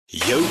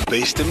Jou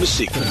beste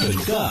musiek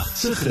vandag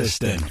se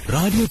Christen.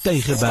 Radio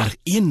Tygerberg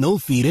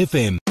 104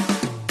 FM.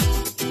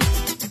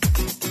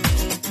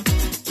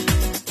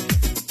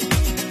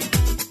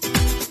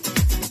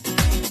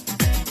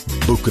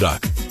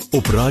 Boekrak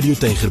op Radio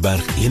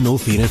Tygerberg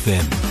 104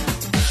 FM.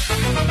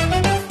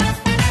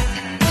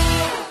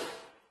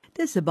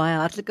 Dis 'n baie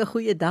hartlike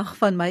goeie dag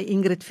van my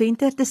Ingrid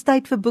Venter. Dis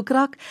tyd vir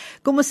Boekrak.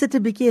 Kom ons sit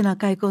 'n bietjie en dan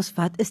kyk ons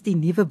wat is die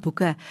nuwe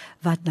boeke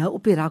wat nou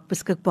op die rak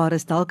beskikbaar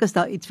is. Dalk is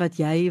daar iets wat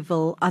jy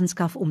wil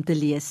aanskaf om te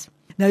lees.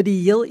 Nou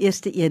die heel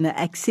eerste ene,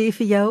 ek sê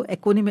vir jou,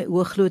 ek kon nie my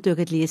oë glo toe ek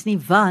dit lees nie,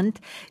 want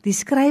die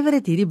skrywer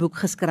het hierdie boek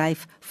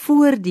geskryf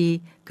voor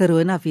die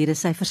coronavirus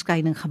sy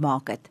verskyning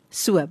gemaak het.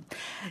 So,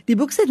 die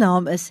boek se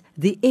naam is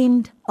The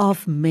End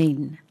of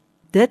Men.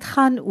 Dit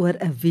gaan oor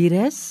 'n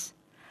virus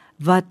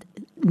wat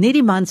net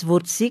die mans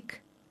word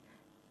siek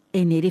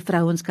en net die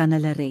vrouens kan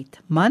hulle red.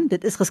 Man,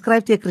 dit is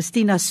geskryf deur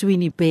Christina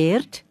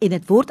Sweeney-Baird en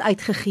dit word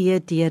uitgegee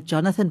deur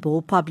Jonathan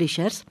Ball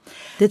Publishers.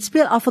 Dit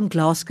speel af in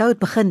Glasgow, het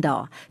begin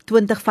daar,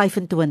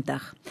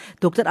 2025.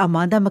 Dr.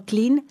 Amanda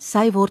McLean,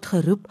 sy word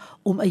geroep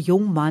om 'n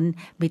jong man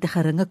met 'n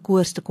geringe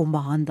koors te kom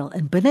behandel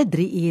en binne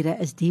 3 ure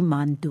is die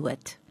man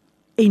dood.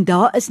 En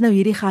daar is nou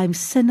hierdie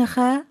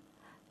geheimsinnige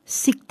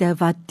siekte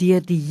wat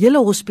deur die hele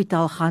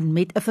hospitaal gaan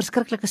met 'n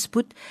verskriklike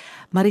spoed,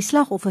 maar die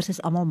slagoffers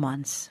is almal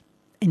mans.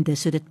 En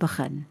dis hoe dit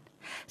begin.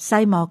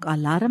 Sy maak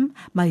alarm,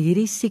 maar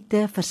hierdie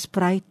siekte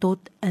versprei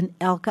tot in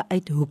elke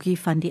uithoekie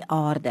van die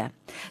aarde.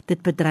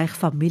 Dit bedreig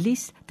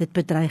families, dit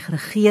bedreig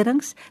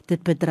regerings,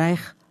 dit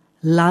bedreig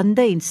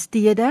lande en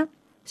stede.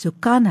 So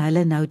kan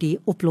hulle nou die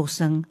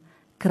oplossing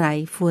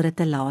kry voor dit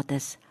te laat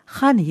is.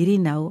 Gaan hierdie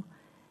nou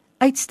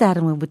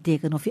uitsterwing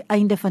beteken of die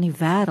einde van die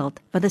wêreld,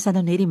 want dit is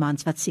nou net die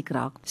mans wat siek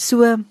raak.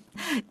 So,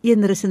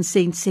 een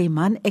resensent sê,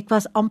 man, ek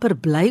was amper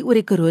bly oor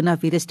die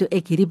coronavirus toe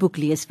ek hierdie boek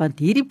lees, want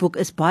hierdie boek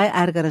is baie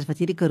erger as wat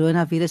hierdie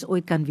coronavirus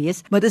ooit kan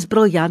wees, maar dit is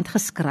briljant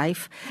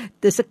geskryf.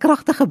 Dit is 'n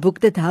kragtige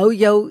boek, dit hou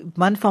jou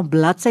man van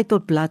bladsy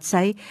tot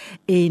bladsy,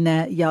 en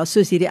ja,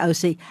 soos hierdie ou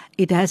sê,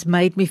 it has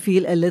made me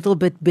feel a little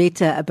bit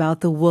better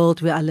about the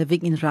world we are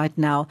living in right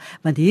now,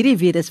 want hierdie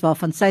virus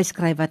waarvan sy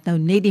skryf wat nou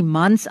net die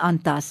mans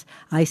aantas,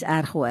 hy's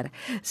erg hoor.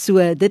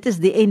 So, dit is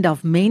The End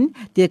of Men,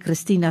 deur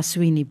Christina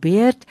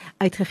Sweeney-Baird,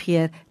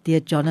 uitgegee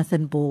deur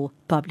Jonathan Ball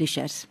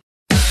Publishers.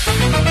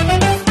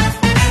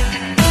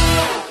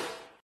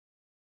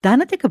 Dan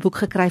het ek 'n boek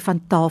gekry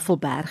van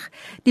Tafelberg.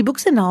 Die boek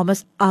se naam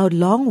is Our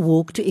Long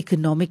Walk to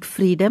Economic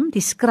Freedom.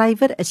 Die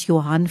skrywer is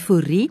Johan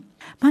Fourie.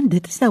 Man,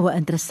 dit is nou 'n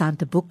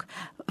interessante boek.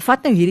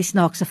 Vat nou hierdie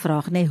snaakse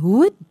vraag, nee,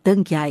 hoe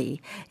dink jy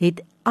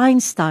het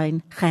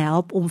Einstein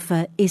gehelp om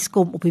vir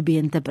Eskom op die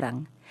been te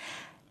bring?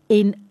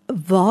 En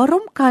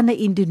waarom kan 'n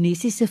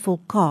Indonesiese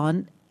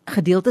vulkaan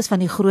gedeeltes van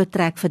die groot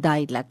trek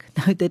verduidelik?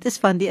 Nou, dit is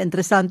van die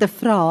interessante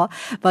vrae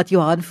wat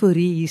Johan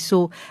Fourie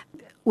hierso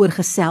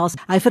oorgesels.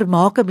 Hy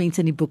vermaak mense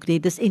in die boek,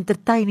 net dis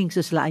entertaining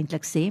soos hulle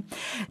eintlik sê.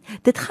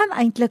 Dit gaan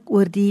eintlik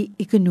oor die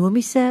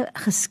ekonomiese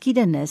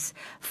geskiedenis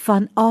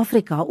van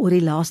Afrika oor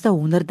die laaste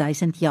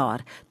 100.000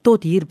 jaar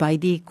tot hier by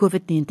die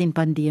COVID-19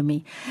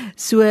 pandemie.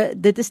 So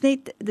dit is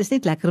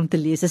net lekker om te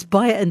lees. Dit is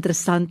baie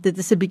interessant. Dit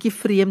is 'n bietjie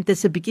vreemd, dit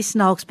is 'n bietjie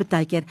snaaks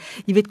partykeer.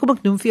 Jy weet, kom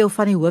ek noem vir jou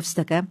van die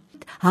hoofstukke.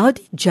 How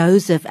did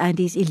Joseph and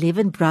his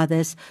 11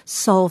 brothers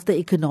solve the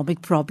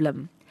economic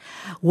problem?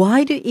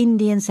 Why do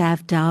Indians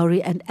have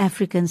dowry and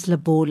Africans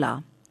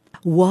lobola?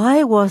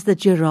 Why was the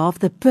giraffe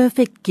the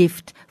perfect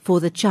gift for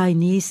the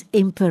Chinese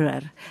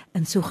emperor?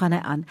 En so gaan hy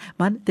aan.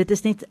 Man, dit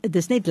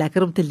is net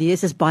lekker om te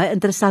lees, is baie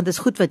interessant, is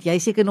goed wat jy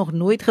seker nog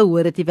nooit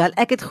gehoor het, wel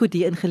ek het goed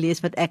hierin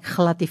gelees wat ek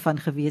glad nie van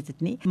geweet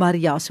het nie. Maar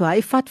ja, so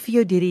hy vat vir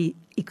jou deur die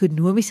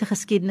ekonomiese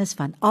geskiedenis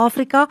van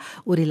Afrika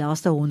oor die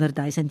laaste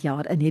 100.000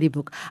 jaar in hierdie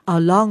boek. Our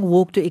Long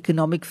Walk to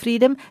Economic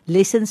Freedom,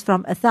 Lessons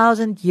from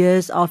 1,000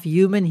 Years of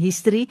Human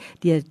History,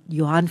 deur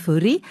Johan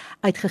Fourie,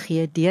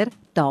 uitgegee deur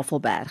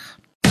Tafelberg.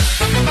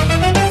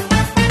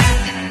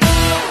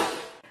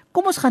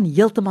 Kom ons gaan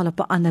heeltemal op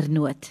 'n ander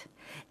noot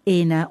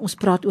en ons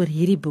praat oor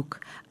hierdie boek,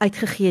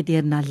 uitgegee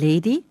deur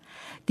Naledi.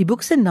 Die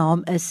boek se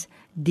naam is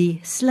Die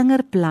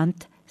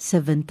Slingerplant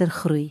se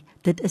wintergroei.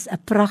 Dit is 'n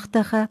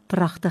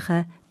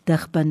pragtige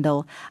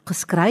digbundel,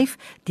 geskryf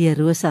deur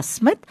Rosa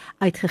Smit,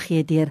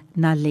 uitgegee deur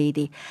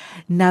Naledi.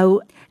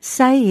 Nou,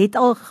 sy het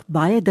al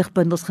baie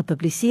digbundels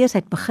gepubliseer. Sy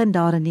het begin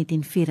daar in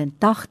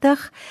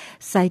 1984.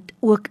 Sy het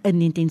ook in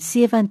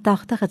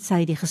 1987 het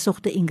sy die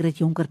gesogte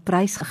Ingrid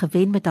prys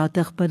gewen met haar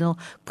digbundel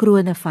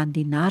Krone van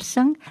die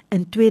Narsing.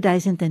 In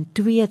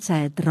 2002 het sy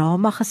 'n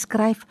drama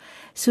geskryf.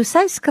 So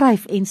sy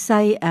skryf en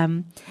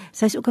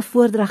sy's ook 'n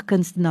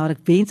voordragkunstenaar.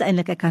 Ek wens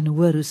eintlik ek kan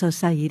hoor hoe sou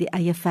sy hierdie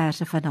eie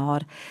verse van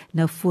haar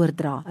nou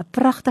voordra. 'n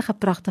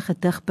pragtige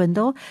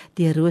digbundel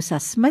deur Rosa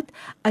Smit,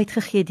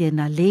 uitgegee deur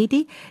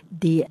Naledi.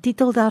 Die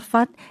titel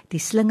daarvan, Die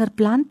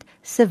Slingerplant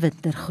se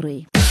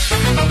wintergroei.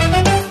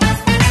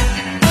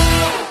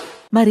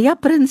 Maria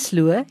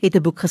Prinsloo het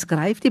 'n boek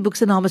geskryf. Die boek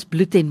se naam is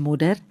Bloed en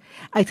modder,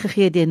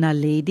 uitgegee deur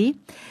Naledi.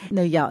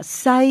 Nou ja,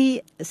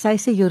 sy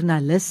is 'n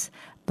joernalis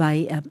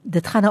by,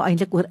 dit gaan nou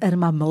eintlik oor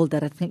Irma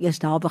Mulder, het nou eers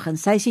daar begin.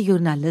 Sy is 'n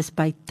joernalis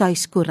by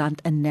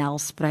Tuiskoerant in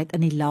Nelspruit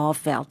in die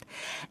Laagveld.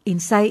 En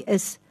sy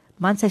is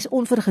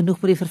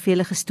onvergenoeg met die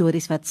vervelige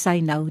stories wat sy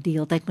nou die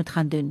hele tyd moet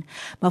gaan doen.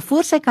 Maar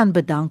voor sy kan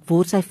bedank,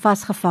 word sy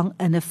vasgevang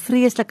in 'n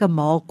vreeslike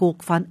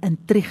maalkolk van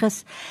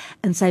intriges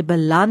en sy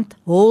beland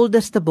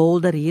holderste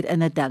bolder hier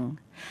in 'n ding.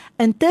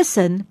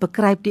 Intussen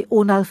bekruip die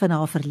onheil van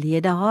haar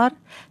verlede haar.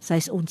 Sy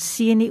is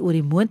ontseën oor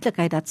die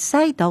moontlikheid dat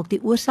sy dalk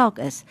die oorsaak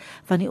is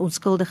van die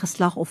onskuldige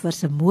slagoffer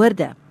se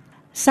moorde.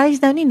 Sy is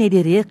nou nie net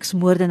die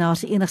reeksmoordenaar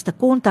se enigste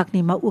kontak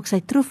nie, maar ook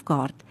sy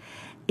troefkaart.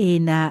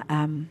 En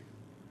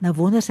nou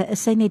wonder sy,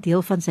 is sy net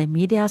deel van sy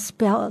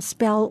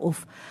mediaspel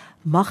of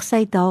mag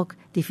sy dalk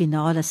die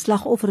finale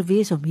slagoffer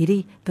wees om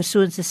hierdie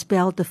persoon se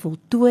spel te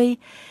voltooi?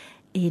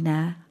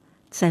 En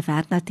sy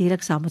werk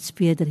natuurlik saam met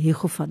speurder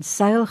Hugo van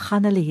Zyl.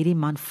 Gaan hulle hierdie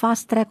man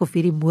vastrek of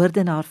hierdie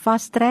moordenaar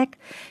vastrek?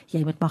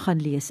 Jy moet maar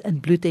gaan lees in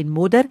Bloed en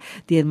Modder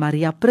deur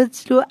Maria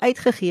Prinsloo,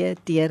 uitgegee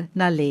deur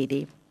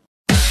Naledi.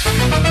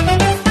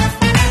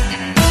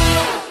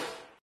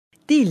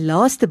 Die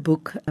laaste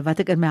boek wat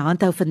ek in my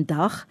hand hou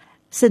vandag,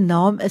 sy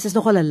naam is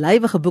nogal 'n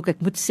lywige boek,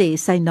 ek moet sê.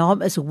 Sy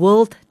naam is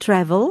World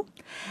Travel.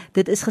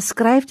 Dit is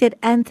geskryf deur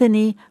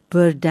Anthony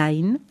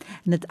Burdain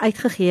en dit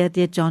uitgegee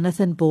deur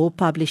Jonathan Ball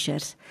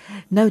Publishers.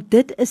 Nou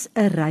dit is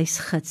 'n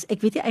reisgids.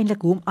 Ek weet nie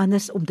eintlik hoe om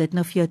anders om dit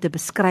nou vir jou te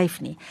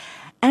beskryf nie.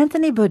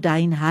 Anthony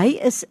Burdain, hy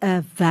is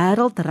 'n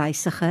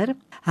wêreldreisiger,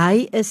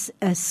 hy is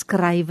 'n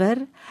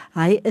skrywer,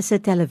 hy is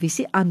 'n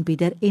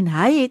televisieaanbieder en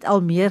hy het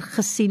al meer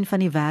gesien van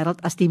die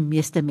wêreld as die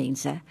meeste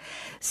mense.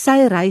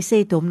 Sy reise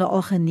het hom nou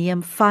al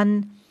geneem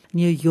van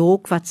New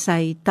York, wat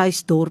sy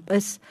tuisdorp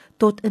is,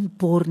 tot in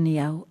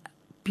Borneo,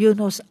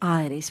 Buenos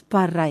Aires,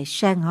 Parys,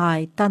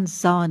 Shanghai,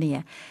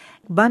 Tanzanië.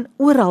 Want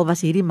oral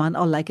was hierdie man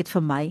al, lyk dit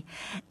vir my.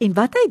 En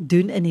wat hy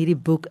doen in hierdie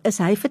boek is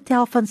hy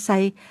vertel van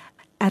sy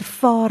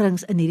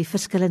ervarings in hierdie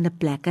verskillende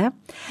plekke,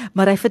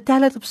 maar hy vertel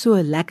dit op so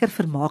 'n lekker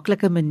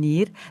vermaaklike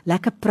manier,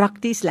 lekker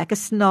prakties, lekker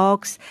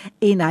snaaks,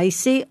 en hy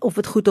sê of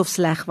dit goed of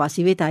sleg was.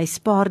 Jy weet, hy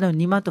spaar nou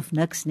niemand of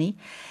niks nie.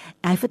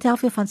 Hy vertel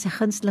vir jou van sy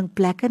gunsteling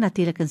plekke,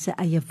 natuurlik in sy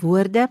eie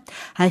woorde.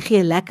 Hy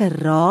gee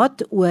lekker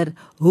raad oor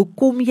hoe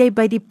kom jy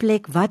by die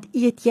plek, wat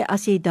eet jy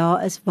as jy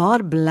daar is,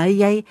 waar bly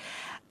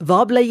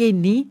jy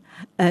nie,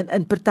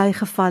 in party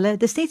gevalle.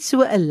 Dis net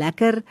so 'n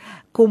lekker,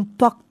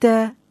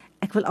 kompakte,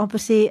 ek wil amper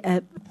sê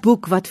 'n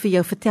boek wat vir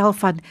jou vertel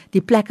van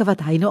die plekke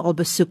wat hy nou al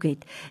besoek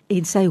het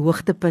en sy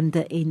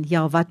hoogtepunte en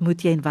ja, wat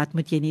moet jy en wat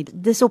moet jy nie.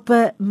 Dis op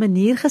 'n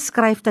manier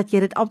geskryf dat jy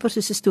dit amper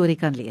soos 'n storie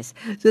kan lees.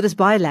 So dis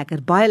baie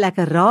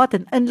lekker raad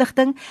en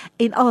inligting,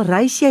 en al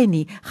reis jy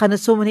nie, gaan dit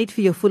sommer net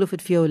vir jou voel of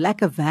dit vir jou 'n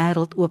lekker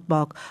wêreld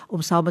oopmaak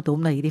om saam met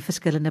hom na hierdie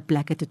verskillende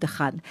plekke toe te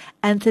gaan.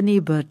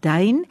 Anthony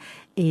Burdain,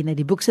 en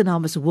die boek se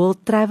naam is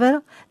World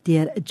Travel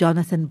deur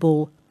Jonathan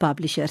Ball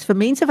Publishers. Vir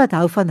mense wat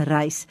hou van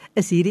reis,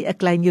 is hierdie 'n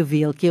klein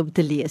juweeltjie om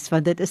te lees,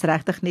 want dit is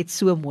regtig net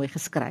so mooi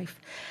geskryf.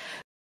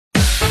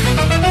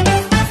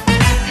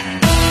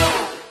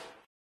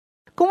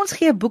 Kom ons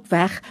gee 'n boek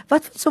weg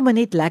wat sommer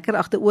net lekker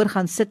agteroor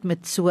gaan sit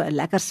met so 'n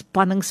lekker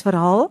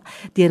spanningsverhaal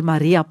deur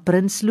Maria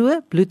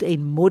Prinsloo. Bloed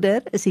en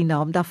Modder is die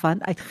naam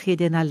daarvan, uitgegee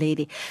deur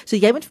Naledi. So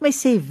jy moet vir my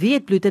sê wie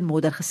het Bloed en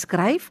Modder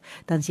geskryf,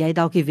 dan's jy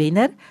dalk die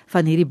wenner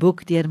van hierdie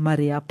boek deur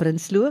Maria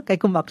Prinsloo.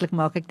 Kyk hoe maklik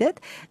maak ek dit,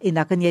 en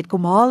dan kan jy dit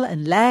kom haal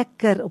en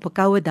lekker op 'n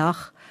koue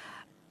dag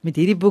met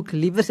hierdie boek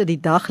liewers in die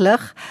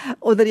daglig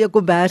onder jou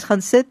kombers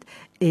gaan sit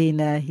en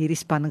hierdie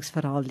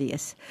spanningsverhaal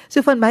lees.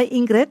 So van my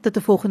Ingrid, tot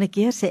 'n volgende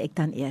keer sê ek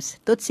dan eers.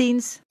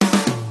 Totsiens.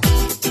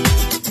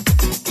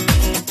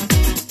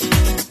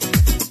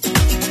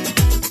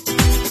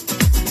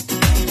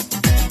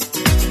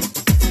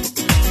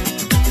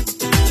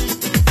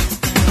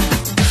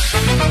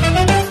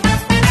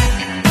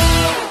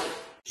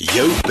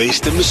 Jou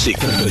beste musiek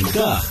vir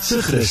vandag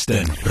se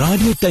Christen.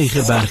 Radio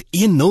Tygerberg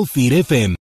 104 FM.